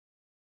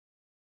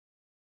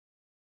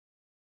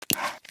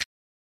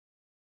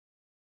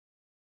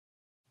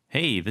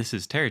Hey, this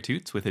is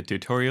Terratoots with a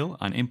tutorial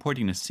on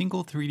importing a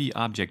single 3D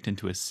object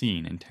into a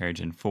scene in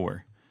Terragen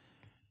 4.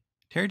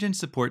 Terragen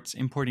supports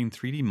importing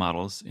 3D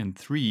models in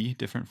three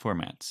different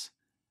formats: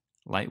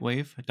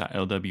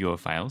 lightwave.lwo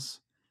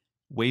files,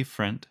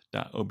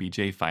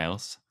 wavefront.obj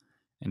files,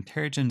 and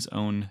Terragen's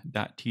own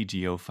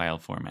 .tgo file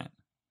format.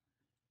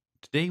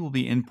 Today we'll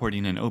be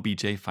importing an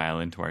obj file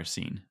into our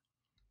scene.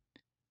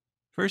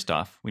 First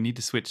off, we need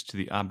to switch to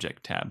the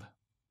Object tab.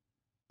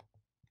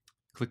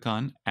 Click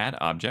on Add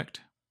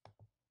Object,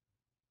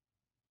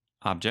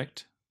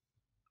 Object,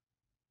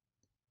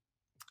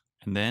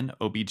 and then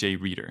OBJ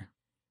Reader.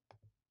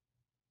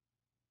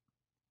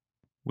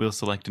 We'll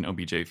select an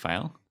OBJ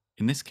file,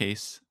 in this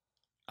case,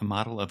 a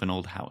model of an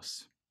old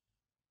house.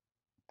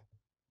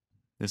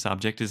 This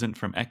object isn't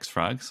from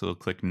Xfrog, so we'll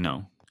click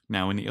No.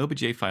 Now when the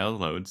OBJ file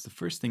loads, the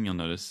first thing you'll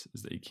notice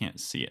is that you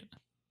can't see it.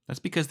 That's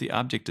because the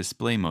object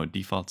display mode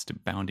defaults to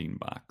bounding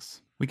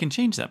box. We can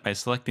change that by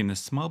selecting the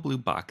small blue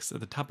box at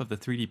the top of the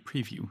 3D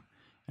preview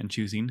and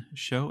choosing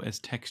Show as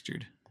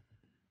Textured.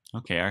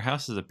 Okay, our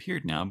house has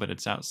appeared now, but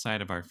it's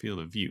outside of our field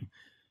of view.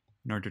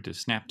 In order to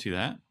snap to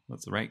that,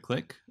 let's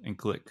right-click and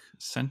click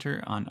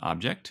Center on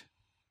Object,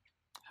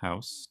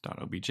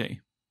 House.obj.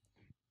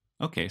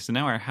 Okay, so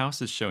now our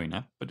house is showing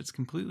up, but it's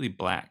completely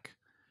black.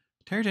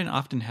 Terragen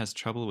often has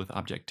trouble with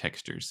object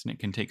textures, and it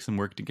can take some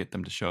work to get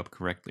them to show up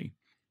correctly.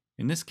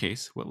 In this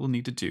case, what we'll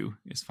need to do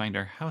is find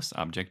our house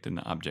object in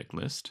the object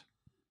list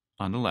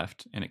on the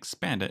left and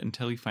expand it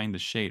until we find the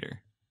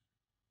shader,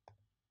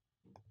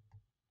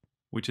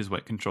 which is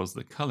what controls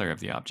the color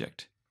of the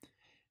object.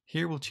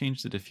 Here we'll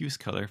change the diffuse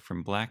color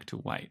from black to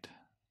white.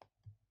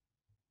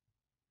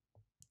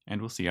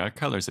 And we'll see our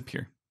colors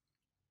appear.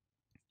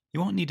 You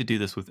won't need to do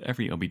this with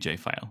every OBJ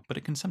file, but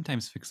it can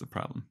sometimes fix the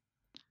problem.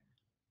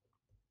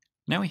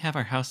 Now we have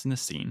our house in the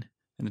scene,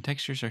 and the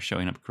textures are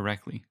showing up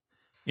correctly.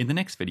 In the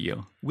next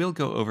video, we'll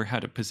go over how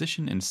to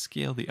position and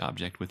scale the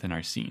object within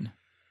our scene.